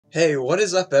Hey, what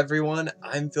is up everyone?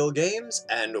 I'm Phil Games,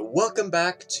 and welcome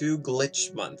back to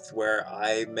Glitch Month, where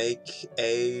I make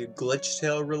a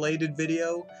Glitchtale related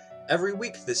video every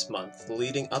week this month,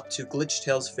 leading up to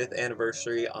Glitchtale's 5th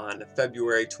anniversary on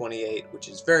February 28th, which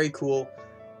is very cool.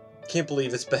 Can't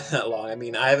believe it's been that long. I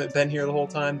mean, I haven't been here the whole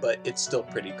time, but it's still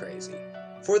pretty crazy.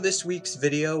 For this week's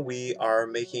video, we are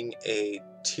making a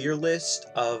tier list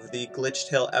of the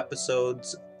Glitchtale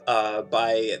episodes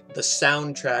by the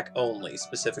soundtrack only.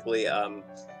 Specifically,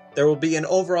 there will be an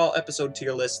overall episode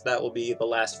tier list. That will be the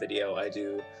last video I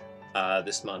do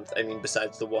this month. I mean,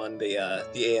 besides the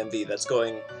AMV that's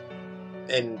going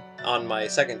in on my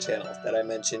second channel that I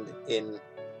mentioned in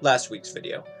last week's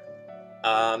video.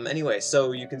 Anyway,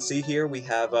 so you can see here we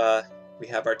have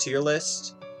our tier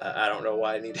list. I don't know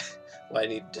why I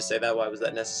need to say that. Why was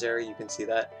that necessary? You can see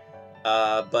that.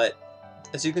 But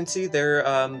as you can see,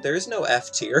 there is no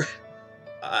F tier.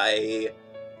 I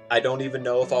don't even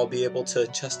know if I'll be able to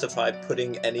justify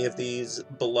putting any of these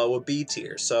below a B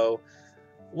tier. So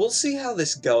we'll see how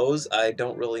this goes. I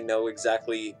don't really know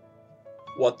exactly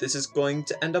what this is going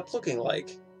to end up looking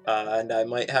like, and I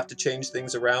might have to change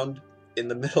things around in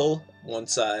the middle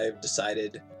once I've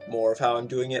decided more of how I'm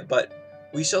doing it, but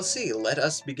we shall see. Let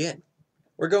us begin.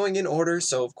 We're going in order,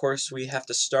 so of course we have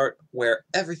to start where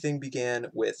everything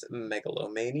began, with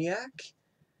Megalomaniac.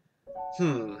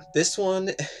 This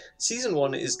one, Season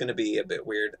 1 is going to be a bit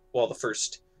weird, well, the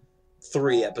first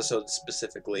 3 episodes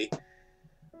specifically,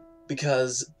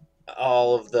 because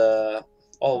all of the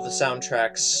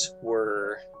soundtracks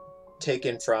were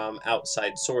taken from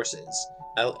outside sources.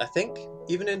 I think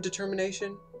even in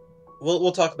Determination.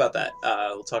 We'll talk about that.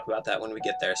 We'll talk about that when we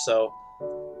get there. So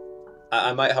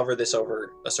I might hover this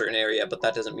over a certain area, but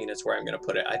that doesn't mean it's where I'm going to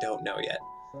put it. I don't know yet.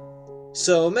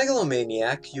 So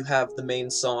Megalomaniac, you have the main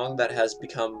song that has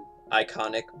become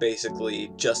iconic basically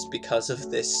just because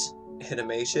of this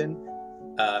animation,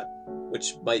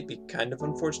 which might be kind of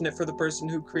unfortunate for the person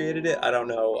who created it. I don't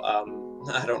know.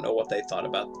 I don't know what they thought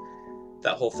about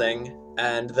that whole thing.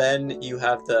 And then you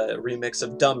have the remix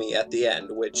of Dummy at the end,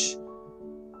 which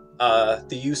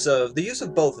the use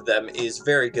of both of them is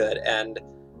very good. And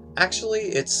actually,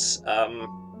 it's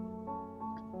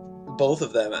both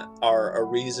of them are a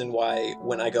reason why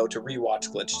when I go to rewatch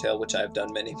Glitchtale, which I've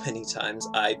done many times,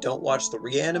 I don't watch the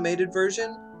reanimated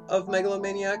version of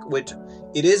Megalomaniac, which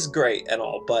it is great and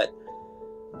all, but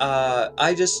I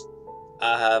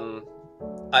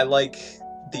like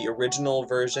the original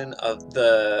version of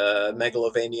the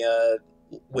Megalovania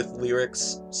with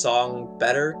lyrics song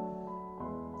better,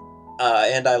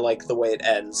 and I like the way it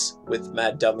ends with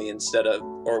Mad Dummy instead of,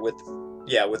 or with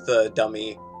the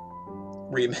Dummy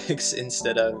remix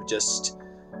instead of just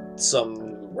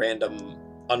some random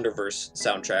Underverse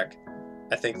soundtrack.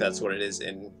 I think that's what it is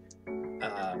in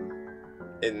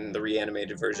the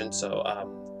reanimated version. So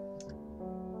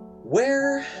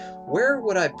where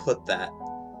would I put that?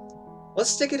 Let's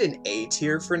stick it in A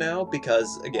tier for now,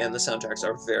 because again, the soundtracks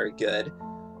are very good.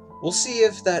 We'll see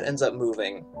if that ends up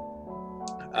moving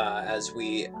as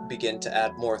we begin to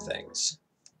add more things.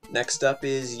 Next up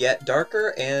is Yet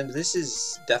Darker, and this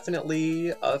is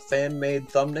definitely a fan-made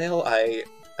thumbnail. I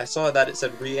saw that it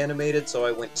said reanimated, so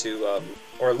I went to,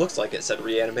 or it looks like it said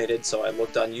reanimated, so I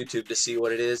looked on YouTube to see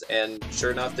what it is, and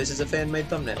sure enough, this is a fan-made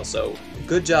thumbnail. So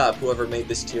good job, whoever made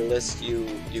this tier list. You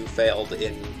failed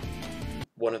in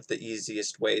one of the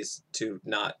easiest ways to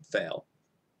not fail.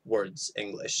 Words,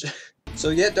 English. So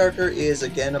Yet Darker is,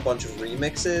 again, a bunch of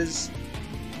remixes.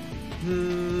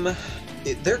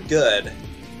 They're good.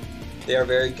 They are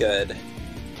very good.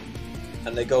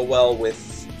 And they go well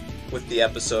with the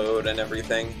episode and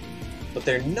everything. But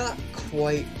they're not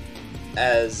quite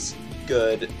as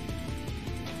good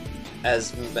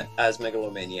as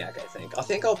Megalomaniac, I think. I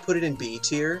think I'll put it in B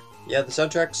tier. Yeah, the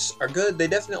soundtracks are good. They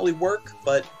definitely work,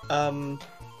 but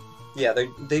yeah,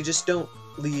 they just don't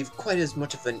leave quite as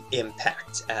much of an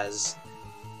impact as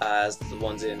the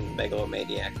ones in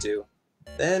Megalomaniac do.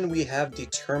 Then we have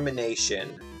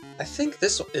Determination. I think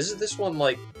this one,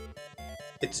 like,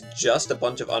 it's just a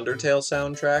bunch of Undertale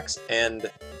soundtracks and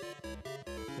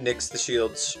Nyx the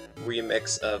Shield's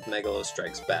remix of Megalo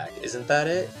Strikes Back. Isn't that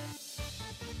it?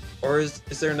 Or is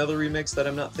there another remix that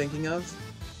I'm not thinking of?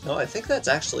 No, I think that's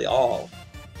actually all.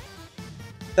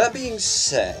 That being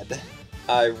said,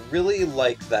 I really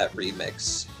like that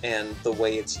remix and the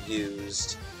way it's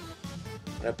used.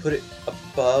 Would I put it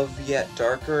above Yet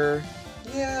Darker?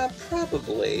 Yeah,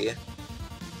 probably.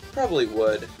 Probably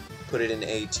would put it in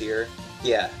A tier.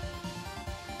 Yeah.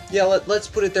 Yeah, let's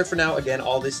put it there for now. Again,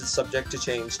 all this is subject to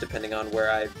change depending on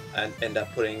where I end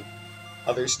up putting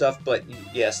other stuff, but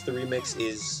yes, the remix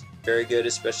is very good,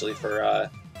 especially for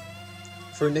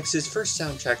for Nyx's first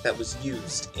soundtrack that was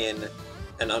used in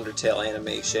an Undertale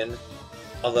animation.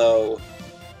 Although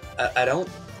I don't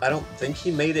think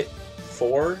he made it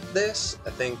for this.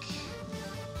 I think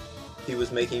he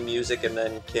was making music and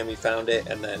then Cammy found it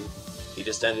and then he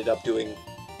just ended up doing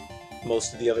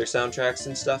most of the other soundtracks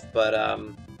and stuff. But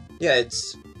yeah,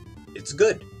 it's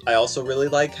good. I also really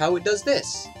like how it does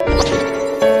this.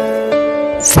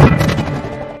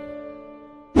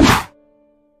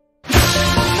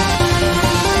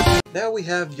 Now we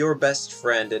have Your Best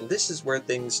Friend, and this is where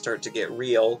things start to get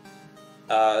real.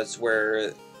 It's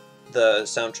where the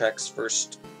soundtracks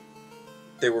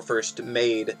were first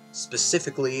made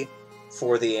specifically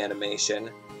for the animation.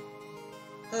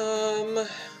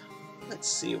 Let's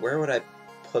see, where would I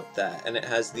put that? And it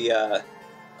has the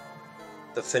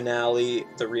finale,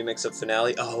 the remix of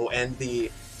Finale. Oh, and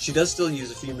she does still use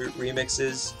a few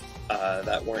remixes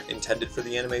that weren't intended for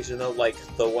the animation though, like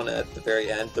the one at the very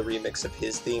end, the remix of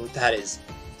his theme. That is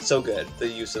so good, the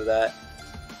use of that.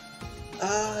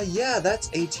 Yeah, that's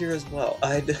A tier as well.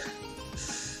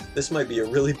 This might be a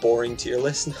really boring tier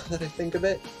list now that I think of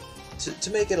it.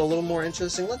 To make it a little more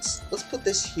interesting, let's put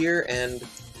this here and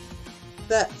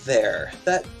that there.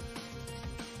 That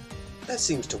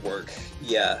seems to work.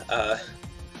 Yeah,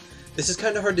 this is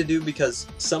kind of hard to do because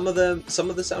some of the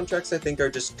soundtracks I think are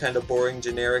just kind of boring,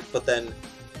 generic, but then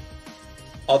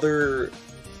other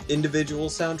individual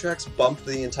soundtracks bump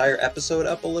the entire episode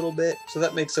up a little bit, so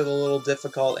that makes it a little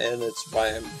difficult, and it's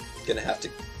why I'm gonna have to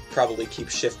probably keep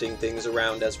shifting things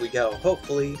around as we go.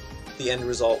 Hopefully, the end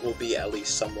result will be at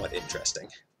least somewhat interesting.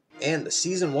 And the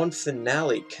Season 1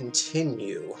 finale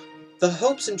continue. The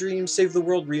Hopes and Dreams Save the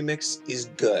World remix is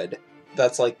good.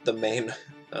 That's like the main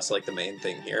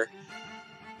thing here.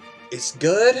 It's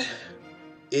good.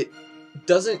 It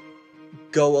doesn't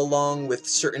go along with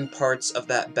certain parts of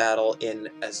that battle in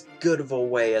as good of a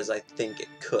way as I think it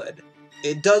could.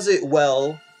 It does it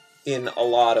well in a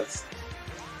lot of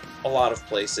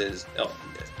places,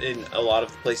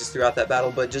 throughout that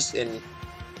battle, but just in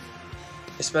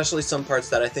especially some parts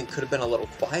that I think could have been a little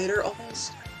quieter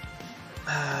almost.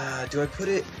 Do I put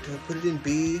it in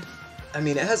B? I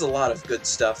mean, it has a lot of good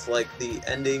stuff, like the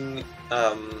ending,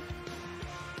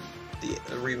 the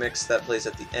remix that plays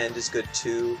at the end is good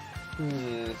too.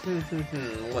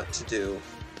 What to do?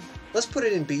 Let's put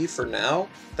it in B for now.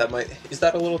 Is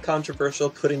that a little controversial,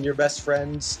 putting Your Best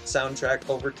Friend's soundtrack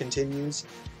over Continues?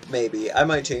 Maybe. I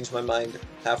might change my mind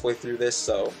halfway through this,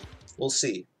 so we'll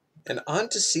see. And on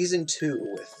to Season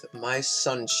 2 with My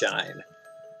Sunshine.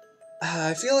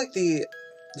 I feel like the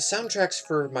soundtracks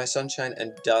for My Sunshine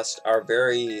and Dust are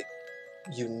very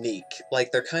unique.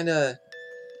 Like, they're kind of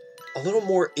a little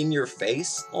more in your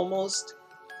face, almost.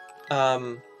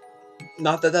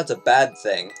 Not that that's a bad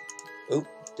thing. Oop,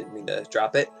 didn't mean to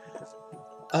drop it.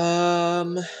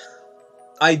 I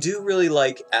do really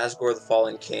like Asgore the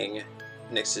Fallen King,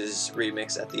 Nyx's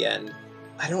remix at the end.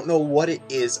 I don't know what it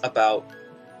is about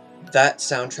that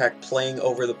soundtrack playing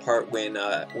over the part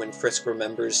when Frisk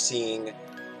remembers seeing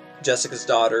Jessica's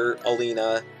daughter,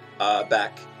 Alina,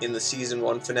 back in the Season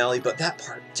 1 finale, but that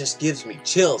part just gives me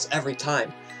chills every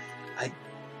time.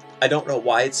 I don't know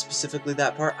why it's specifically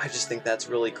that part, I just think that's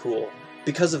really cool.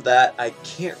 Because of that, I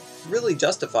can't really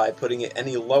justify putting it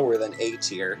any lower than A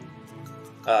tier.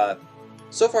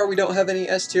 So far we don't have any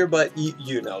S tier, but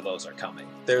you know those are coming.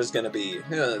 There's gonna be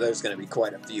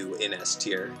quite a few in S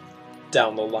tier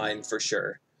down the line for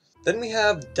sure. Then we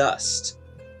have Dust.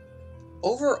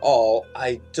 Overall,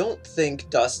 I don't think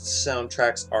Dust's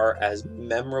soundtracks are as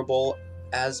memorable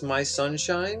as My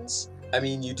Sunshine's. I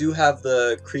mean, you do have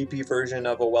the creepy version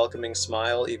of A Welcoming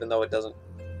Smile, even though it doesn't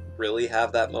really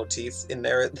have that motif in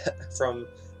there from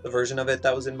the version of it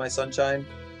that was in My Sunshine.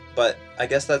 But I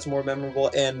guess that's more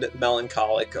memorable, and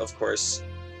Melancholic, of course.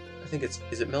 I think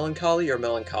is it Melancholy or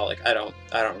Melancholic? I don't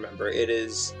remember. It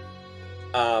is,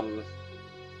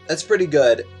 that's pretty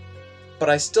good, but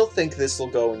I still think this will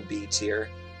go in B tier.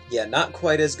 Yeah, not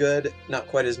quite as good, not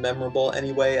quite as memorable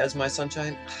anyway as My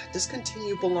Sunshine. Does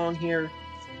Continue belong here?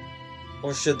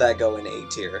 Or should that go in A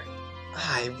tier?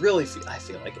 I feel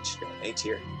like it should go in A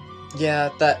tier. Yeah,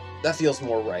 that feels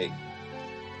more right.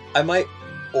 I might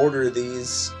order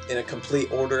these in a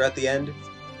complete order at the end.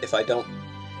 If I don't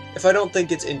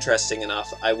think it's interesting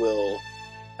enough, I will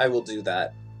do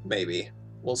that. Maybe.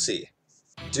 We'll see.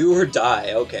 Do or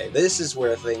Die. Okay, this is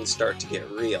where things start to get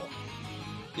real.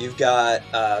 You've got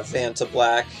Vanta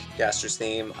Black, Gaster's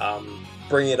theme,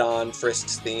 Bring It On,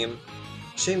 Frisk's theme.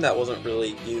 Shame that wasn't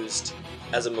really used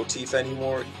as a motif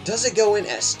anymore. Does it go in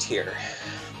S tier?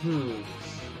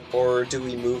 Or do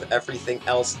we move everything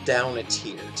else down a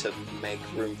tier to make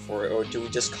room for it? Or do we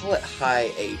just call it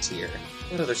high A tier?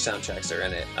 What other soundtracks are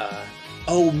in it?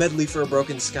 Oh, Medley for a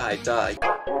Broken Sky, duh.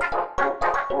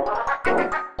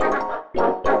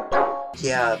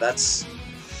 Yeah, that's...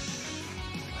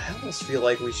 I almost feel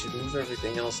like we should move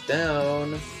everything else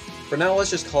down. For now, let's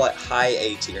just call it high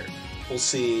A tier. We'll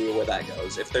see where that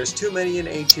goes. If there's too many in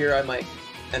A tier, I might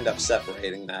end up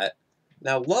separating that.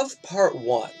 Now, Love Part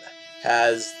 1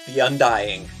 has The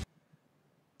Undying,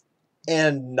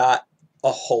 and not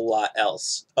a whole lot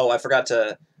else. Oh, I forgot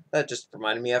to... That just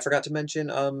reminded me, I forgot to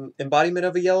mention, Embodiment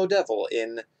of a Yellow Devil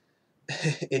in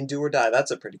in Do or Die.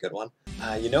 That's a pretty good one.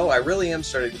 You know, I really am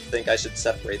starting to think I should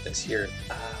separate this here.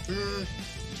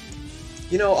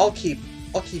 You know, I'll keep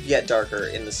Yet Darker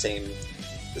in the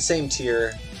same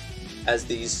tier as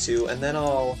these two, and then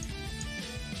I'll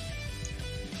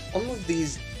move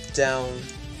these down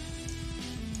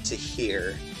to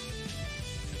here.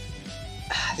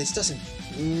 This doesn't...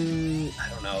 I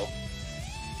don't know.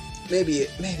 Maybe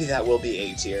that will be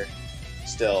A tier.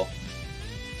 Still.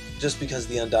 Just because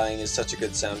The Undying is such a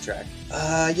good soundtrack.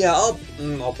 Yeah,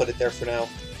 I'll put it there for now.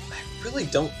 I really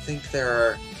don't think there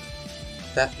are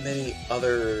that many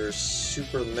other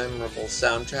super memorable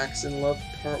soundtracks in Love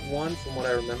Part 1 from what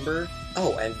I remember.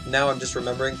 Oh, and now I'm just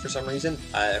remembering for some reason,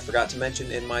 I forgot to mention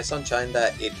in My Sunshine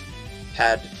that it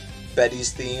had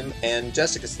Betty's theme and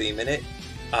Jessica's theme in it,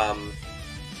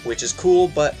 which is cool,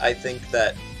 but I think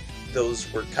that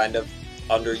those were kind of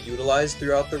underutilized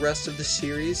throughout the rest of the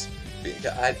series.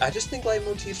 I just think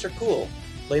leitmotifs are cool.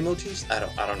 Leitmotifs? I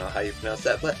don't know how you pronounce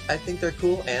that, but I think they're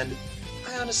cool, and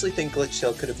I honestly think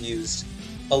Glitchtale could have used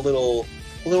a little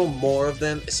more of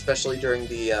them, especially during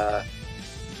the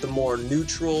more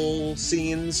neutral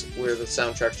scenes where the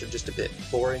soundtracks are just a bit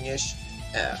boring-ish.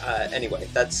 Anyway,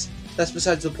 that's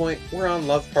besides the point. We're on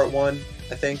Love Part 1,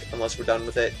 I think, unless we're done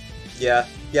with it. Yeah,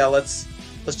 let's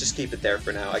just keep it there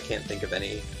for now. I can't think of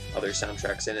any other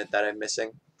soundtracks in it that I'm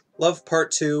missing. Love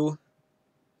Part 2.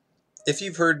 If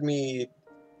you've heard me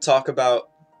talk about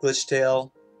Glitchtale,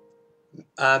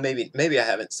 maybe I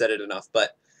haven't said it enough,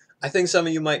 but I think some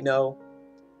of you might know,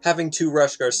 having 2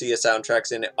 Rush Garcia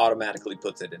soundtracks in it automatically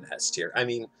puts it in S tier. I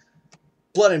mean,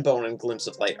 Blood and Bone and Glimpse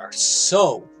of Light are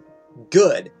so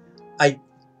good. I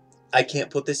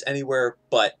can't put this anywhere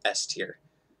but S tier.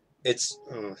 It's...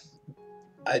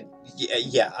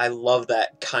 yeah, I love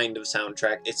that kind of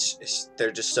soundtrack.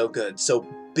 They're just so good, so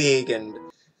big, and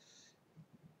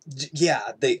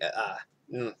yeah,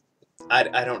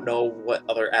 I don't know what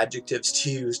other adjectives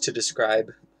to use to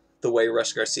describe the way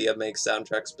Rush Garcia makes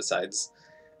soundtracks besides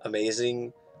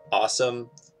amazing, awesome,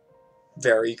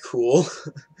 very cool.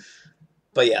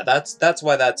 But yeah, that's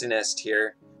why that's in S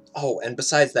tier. Oh, and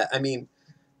besides that, I mean,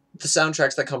 the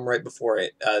soundtracks that come right before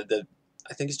it, I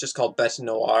think it's just called Bête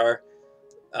Noire,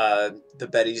 the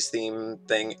Betty's theme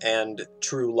thing, and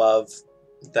True Love,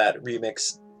 that new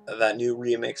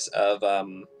remix of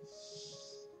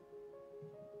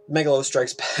Megalo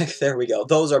Strikes Back. There we go.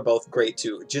 Those are both great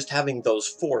too. Just having those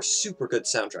 4 super good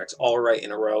soundtracks all right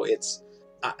in a row, it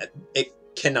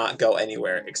cannot go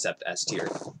anywhere except S tier.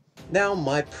 Now,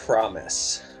 My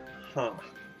Promise. Huh.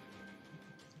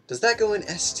 Does that go in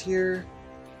S tier?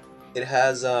 It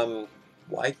has,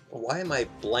 why am I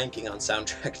blanking on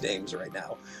soundtrack names right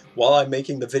now? While I'm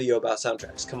making the video about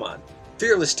soundtracks, come on.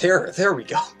 Fearless Terror, there we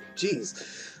go.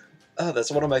 Jeez. Oh,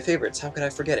 that's one of my favorites, how could I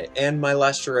forget it? And My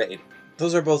Last Charade.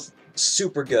 Those are both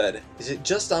super good. Is it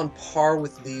just on par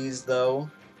with these, though?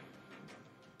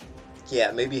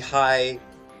 Yeah, maybe high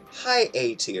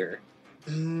A tier.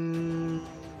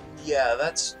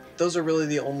 Yeah, those are really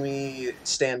the only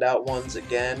standout ones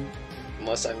again,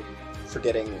 unless I'm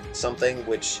forgetting something,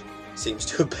 which seems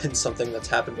to have been something that's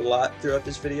happened a lot throughout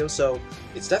this video, so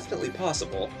it's definitely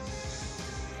possible.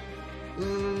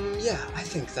 Yeah, I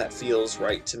think that feels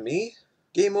right to me.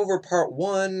 Game Over Part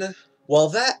 1. Well,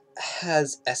 that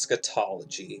has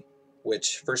eschatology,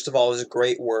 which, first of all, is a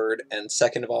great word, and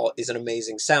second of all, is an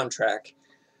amazing soundtrack.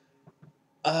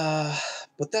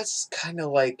 But that's kind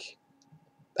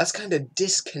of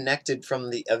disconnected from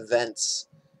the events,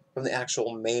 from the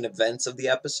actual main events of the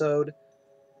episode.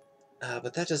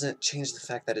 But that doesn't change the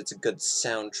fact that it's a good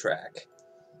soundtrack.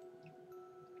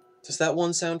 Does that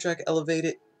one soundtrack elevate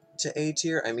it to A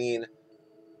tier? I mean,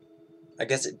 I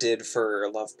guess it did for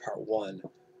Love Part 1.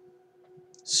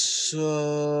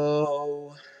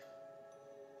 So...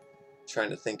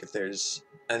 trying to think if there's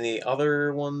any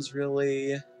other ones,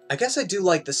 really. I guess I do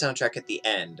like the soundtrack at the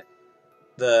end.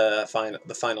 The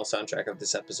final soundtrack of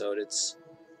this episode. It's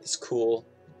cool.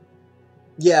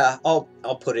 Yeah, I'll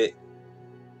put it...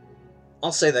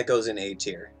 I'll say that goes in A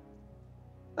tier.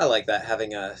 I like that,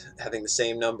 having the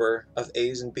same number of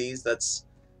A's and B's. That's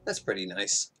pretty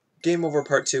nice. Game Over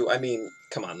Part 2, I mean,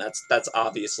 come on, that's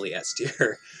obviously S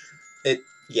tier.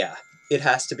 Yeah, it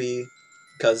has to be,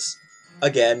 because,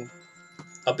 again,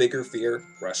 A Bigger Fear,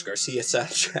 Rush Garcia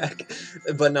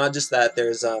soundtrack. But not just that,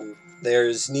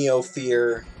 there's Neo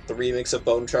Fear, the remix of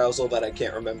Bone Trousel that I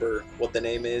can't remember what the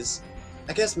name is.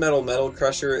 I guess Metal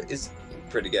Crusher is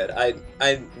pretty good. I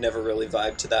never really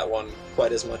vibed to that one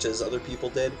quite as much as other people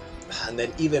did. And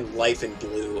then even Life in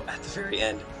Blue at the very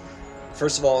end.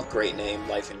 First of all, great name,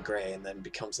 Life in Gray, and then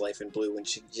becomes Life in Blue when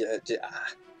she...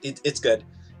 it's good.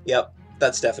 Yep,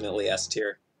 that's definitely S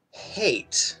tier.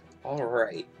 Hate.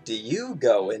 Alright, do you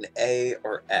go in A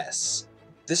or S?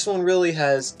 This one really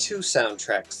has two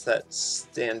soundtracks that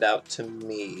stand out to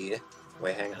me.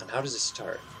 Wait, hang on, how does it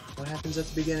start? What happens at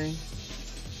the beginning?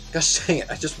 Gosh dang it,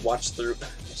 I just watched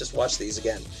these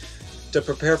again to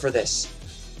prepare for this.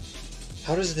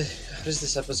 How does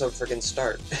this episode friggin'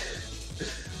 start?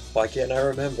 Why can't I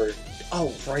remember?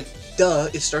 Oh, right, duh,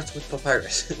 it starts with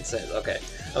Papyrus. It says, okay.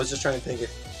 I was just trying to think of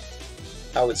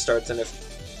how it starts and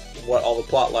what all the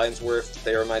plot lines were, if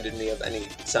they reminded me of any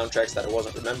soundtracks that I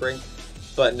wasn't remembering.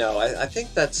 But no, I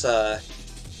think that's, I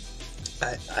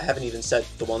haven't even said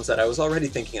the ones that I was already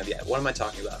thinking of yet. What am I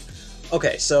talking about?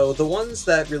 Okay, so the ones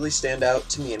that really stand out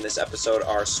to me in this episode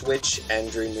are Switch and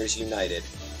Dreamers United.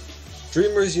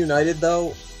 Dreamers United,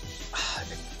 though,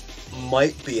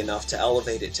 might be enough to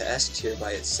elevate it to S tier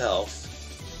by itself.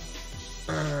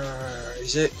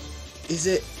 Is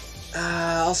it?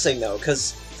 I'll say no,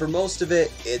 because for most of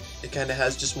it, it kind of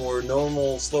has just more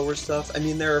normal, slower stuff. I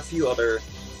mean, there are a few other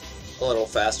a little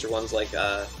faster ones, like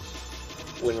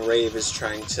when Rave is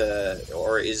trying to,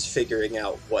 or is figuring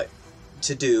out what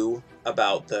to do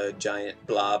about the giant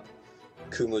blob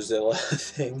Kumuzilla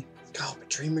thing. God, but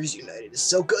Dreamers United is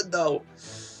so good, though!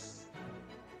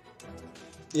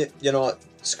 You know what?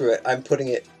 Screw it. I'm putting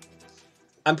it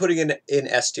in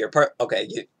S tier. Okay,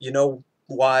 you know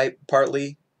why?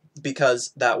 Partly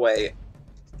because that way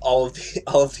all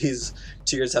of these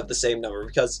tiers have the same number.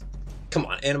 Because, come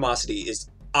on, Animosity is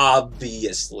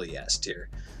obviously S tier.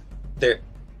 It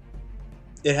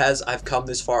has I've Come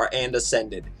This Far and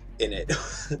Ascended in it.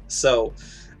 So,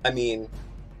 I mean,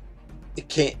 it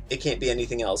can't be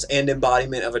anything else. And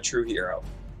Embodiment of a True Hero.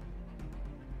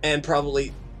 And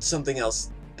probably something else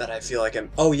that I feel like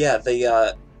oh yeah,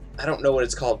 I don't know what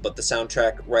it's called, but the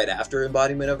soundtrack right after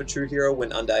Embodiment of a True Hero, when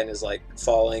Undyne is like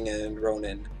falling and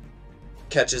Ronan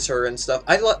catches her and stuff.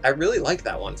 I really like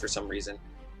that one for some reason.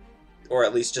 Or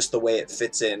at least just the way it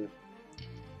fits in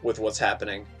with what's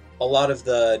happening. A lot of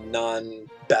the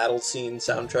non-battle scene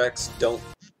soundtracks don't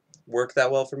work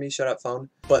that well for me, shut up phone.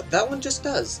 But that one just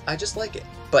does. I just like it.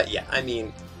 But yeah, I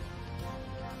mean,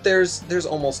 there's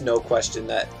almost no question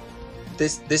that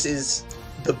this is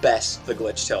the best the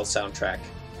Glitchtale soundtrack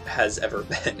has ever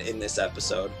been in this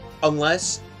episode.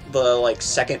 Unless the, like,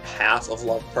 second half of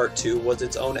Love Part 2 was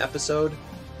its own episode,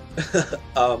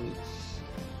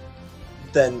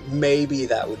 then maybe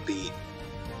that would be...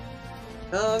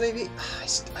 maybe... I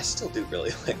still do really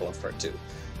like Love Part 2.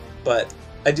 But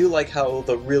I do like how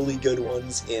the really good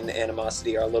ones in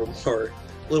Animosity are a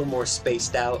little more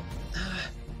spaced out.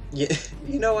 You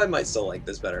know, I might still like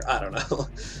this better. I don't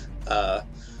know.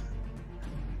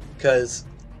 Because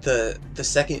the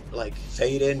second, like,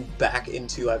 fade in back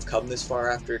into I've Come This Far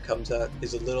after it comes out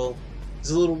is a little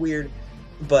weird,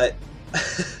 but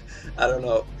I don't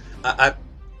know.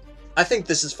 I think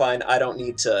this is fine. I don't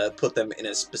need to put them in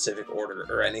a specific order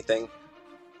or anything.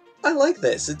 I like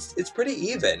this. It's pretty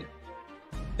even.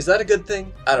 Is that a good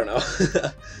thing? I don't know.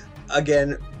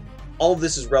 Again, all of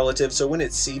this is relative, so when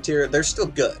it's C tier, they're still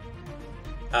good.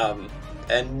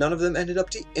 And none of them ended up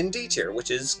in D tier,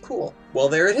 which is cool. Well,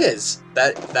 there it is.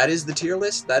 That is the tier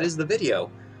list. That is the video.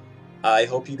 I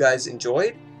hope you guys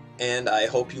enjoyed, and I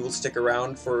hope you will stick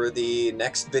around for the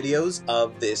next videos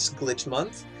of this glitch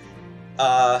month,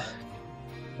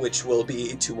 which will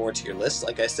be 2 more tier lists,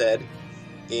 like I said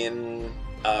in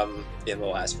the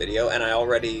last video. And I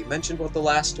already mentioned what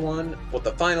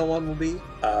the final one will be.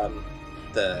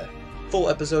 The full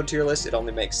episode tier list. It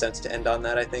only makes sense to end on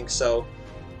that, I think. So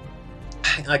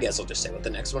I guess I'll just say what the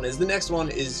next one is. The next one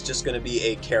is just going to be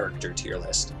a character tier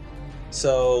list.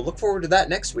 So look forward to that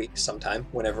next week sometime,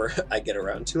 whenever I get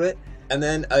around to it. And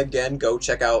then, again, go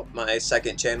check out my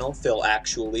second channel, Phil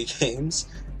Actually Games.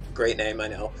 Great name, I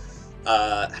know.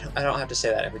 I don't have to say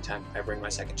that every time I bring my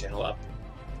second channel up.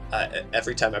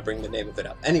 Every time I bring the name of it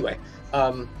up. Anyway,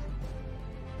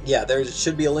 yeah, there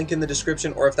should be a link in the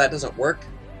description, or if that doesn't work,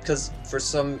 because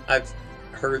I've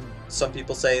heard some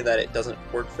people say that it doesn't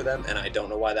work for them, and I don't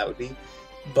know why that would be.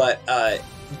 but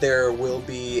there will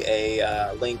be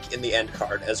a link in the end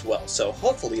card as well, so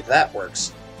hopefully that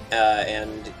works.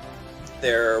 And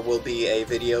there will be a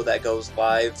video that goes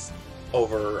live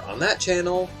over on that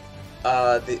channel.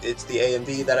 It's the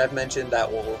AMV that I've mentioned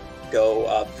that will go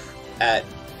up at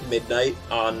midnight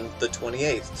on the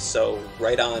 28th, so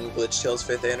right on Glitchtale's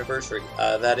 5th anniversary.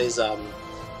 That is I'm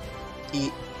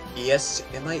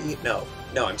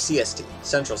CST,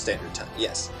 Central Standard Time.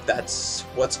 Yes, that's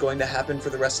what's going to happen for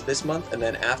the rest of this month, and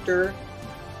then after,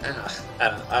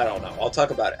 I don't know. I'll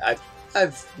talk about it.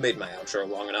 I've made my outro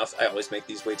long enough. I always make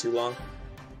these way too long.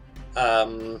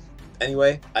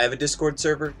 Anyway, I have a Discord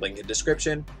server, link in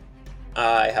description.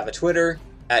 I have a Twitter,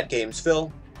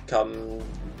 @GamesPhil. Come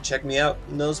check me out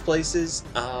in those places.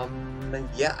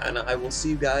 Yeah, and I will see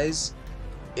you guys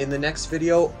in the next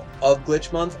video of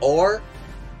Glitch Month, or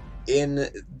in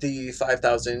the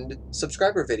 5,000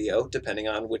 subscriber video, depending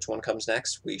on which one comes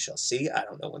next. We shall see. I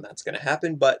don't know when that's going to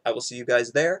happen, but I will see you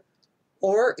guys there,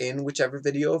 or in whichever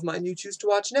video of mine you choose to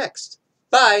watch next.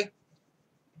 Bye!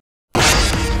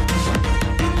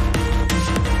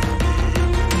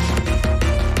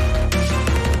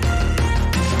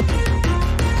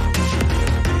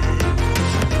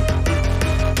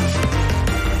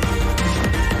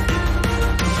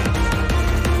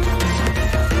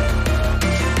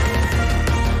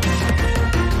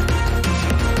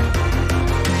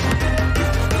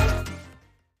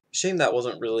 Shame that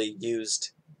wasn't really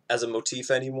used as a motif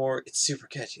anymore. It's super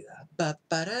catchy though.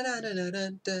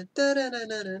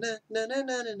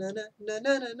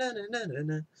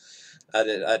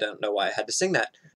 I don't know why I had to sing that.